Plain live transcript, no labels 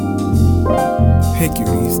Hey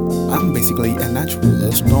cuties, I'm basically a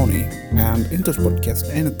naturalist Tony, and in this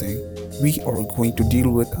podcast anything, we are going to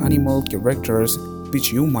deal with animal characters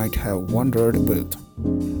which you might have wondered with.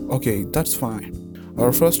 Okay, that's fine.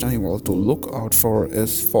 Our first animal to look out for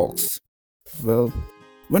is fox. Well,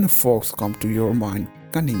 when a fox comes to your mind,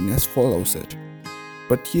 cunningness follows it.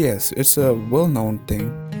 But yes, it's a well-known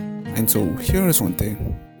thing. And so here is one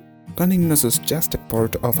thing. Cunningness is just a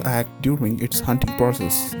part of act during its hunting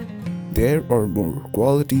process. There are more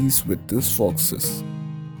qualities with these foxes.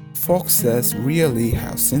 Foxes really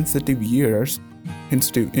have sensitive ears,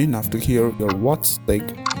 sensitive enough to hear your watch stick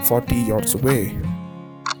 40 yards away.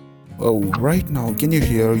 Oh, right now, can you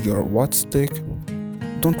hear your watch stick?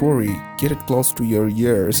 Don't worry, get it close to your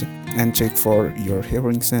ears and check for your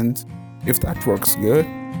hearing sense. If that works good,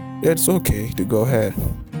 it's okay to go ahead.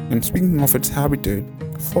 And speaking of its habitat,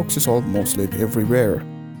 foxes almost live everywhere.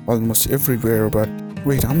 Almost everywhere, but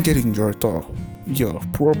wait, I'm getting your thought. Yeah,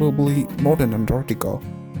 probably not in Antarctica.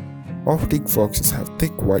 Arctic foxes have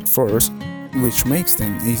thick white furs, which makes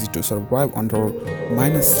them easy to survive under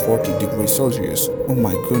minus 40 degrees Celsius. Oh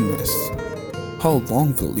my goodness. How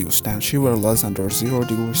long will you stand shiverless under 0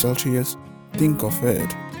 degrees Celsius? Think of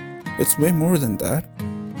it. It's way more than that.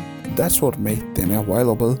 That's what makes them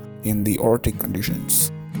available in the Arctic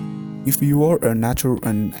conditions. If you are a nature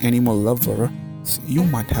and animal lover, you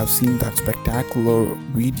might have seen that spectacular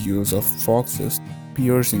videos of foxes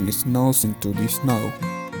piercing its nose into the snow.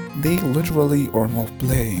 They literally are not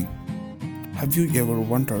playing. Have you ever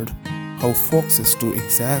wondered how foxes do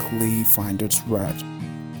exactly find its rat?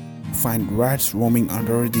 Find rats roaming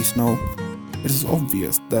under the snow? It is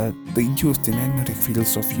obvious that they use the magnetic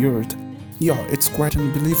fields of Earth. Yeah, it's quite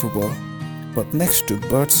unbelievable. But next to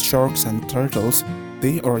birds, sharks and turtles,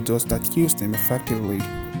 they are those that use them effectively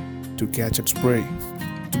to catch its prey.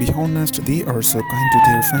 To be honest, they are so kind to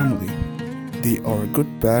their family. They are good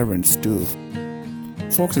parents too.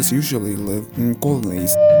 Foxes usually live in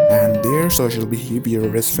colonies and their social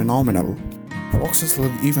behavior is phenomenal. Foxes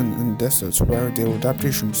live even in deserts where their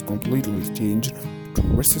adaptations completely changed to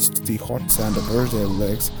resist the hot sand under their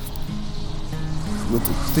legs with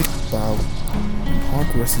a thick bow and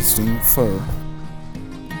hot-resisting fur.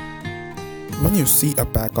 When you see a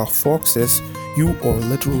pack of foxes, you are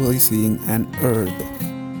literally seeing an herd.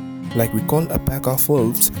 Like we call a pack of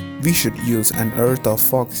wolves, we should use an herd of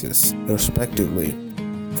foxes, respectively.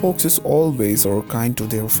 Foxes always are kind to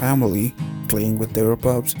their family, playing with their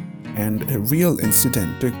pups, and a real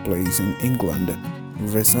incident took place in England,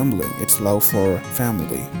 resembling its love for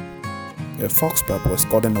family. A fox pup was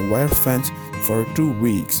caught in a wire fence for 2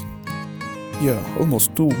 weeks. Yeah,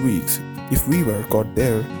 almost 2 weeks. If we were caught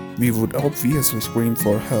there, we would obviously scream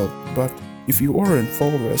for help, but if you are in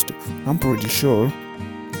forest, I'm pretty sure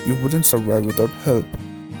you wouldn't survive without help.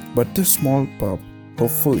 But this small pup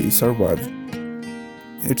hopefully survived.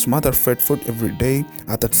 Its mother fed food every day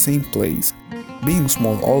at that same place. Being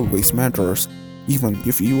small always matters, even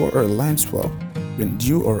if you are a lion swell, when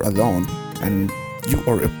you are alone and you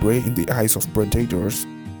are a prey in the eyes of predators.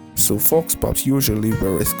 So fox pups usually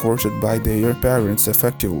were escorted by their parents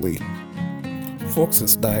effectively.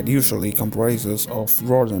 Fox's diet usually comprises of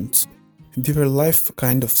rodents. Their life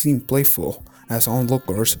kind of seemed playful as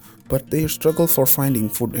onlookers, but their struggle for finding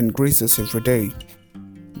food increases every day.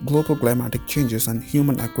 Global climatic changes and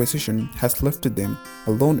human acquisition has left them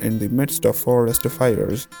alone in the midst of forest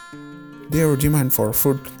fires. Their demand for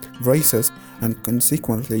food rises and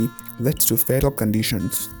consequently leads to fatal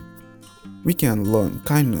conditions. We can learn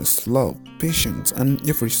kindness, love, patience, and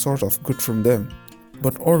every sort of good from them.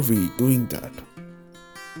 But are we doing that?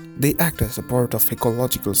 They act as a part of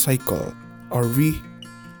ecological cycle. Are we?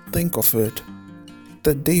 Think of it.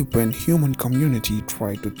 The day when human community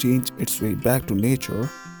tried to change its way back to nature,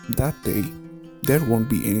 that day, there won't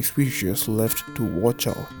be any species left to watch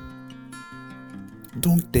out.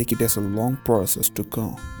 Don't take it as a long process to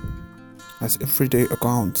come, as every day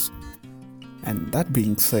accounts. And that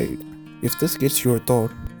being said, if this gets your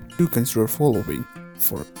thought, do consider following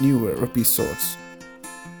for newer episodes.